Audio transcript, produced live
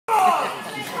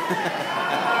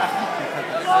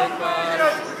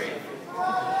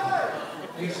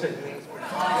You said it.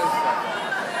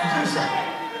 Did you say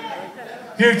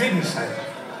it? You didn't say it.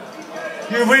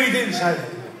 You really didn't say that.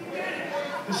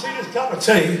 You see this cup of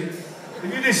tea? If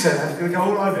you did say that, it's going to go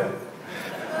all over you.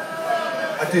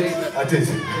 I did.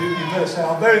 You better say,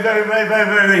 I'm very, very, very, very,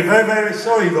 very, very, very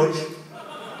sorry, Rog.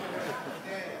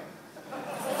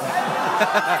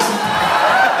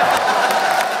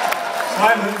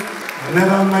 Simon,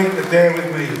 never make the dare with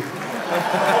me.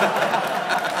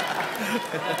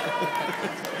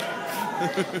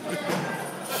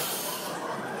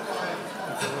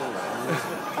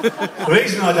 The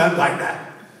reason I don't like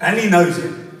that, and he knows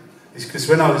it, is because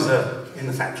when I was in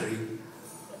the factory,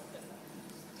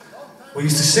 we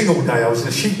used to sing all day. I was in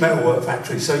a sheet metal work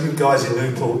factory, so you guys in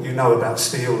Newport, you know about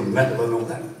steel and metal and all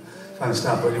that kind of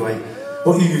stuff. But anyway,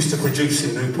 what you used to produce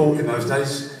in Newport in those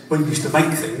days, when you used to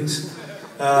make things,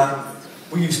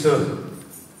 we used to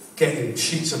get in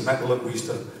sheets of metal and we used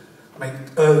to make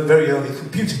very early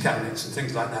computer cabinets and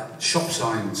things like that, shop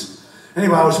signs.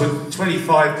 Anyway, I was with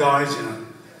 25 guys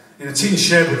in a tin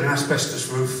shed with an asbestos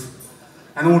roof,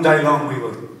 and all day long we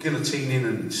were guillotining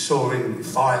and sawing and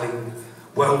filing,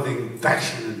 welding,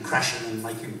 bashing and crashing and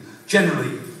making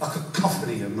generally a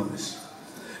cacophony of noise.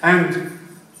 And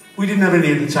we didn't have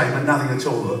any entertainment, nothing at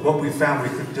all. But what we found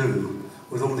we could do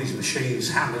with all these machines,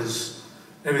 hammers,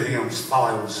 everything else,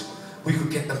 files, we could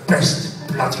get the best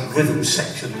bloody rhythm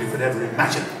section you could ever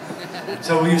imagine.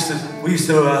 So we used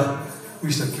to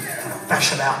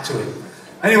bash about to it.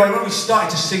 Anyway, when we started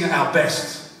to sing at our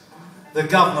best, the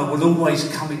governor would always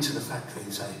come into the factory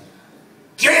and say,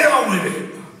 "Get on with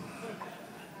it!"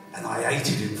 And I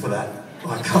hated him for that.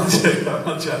 I can't tell you how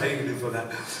much I hated him for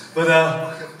that. But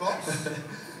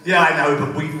yeah, I know,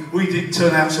 but we did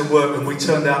turn out some work, and we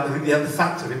turned out, the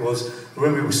fact of it was,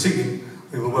 when we were singing,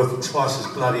 we were working twice as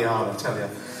bloody hard, I tell you.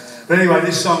 But anyway,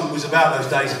 this song was about those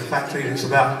days in the factory, and it's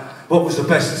about what was the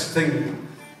best thing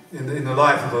in the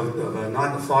life of a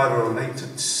 9 to 5 or an 8 to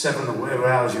 7 or whatever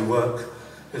hours you work.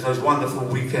 There's those wonderful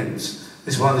weekends.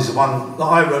 This one is the one that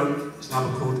I wrote. It's a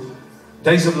number called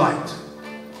Days of Light.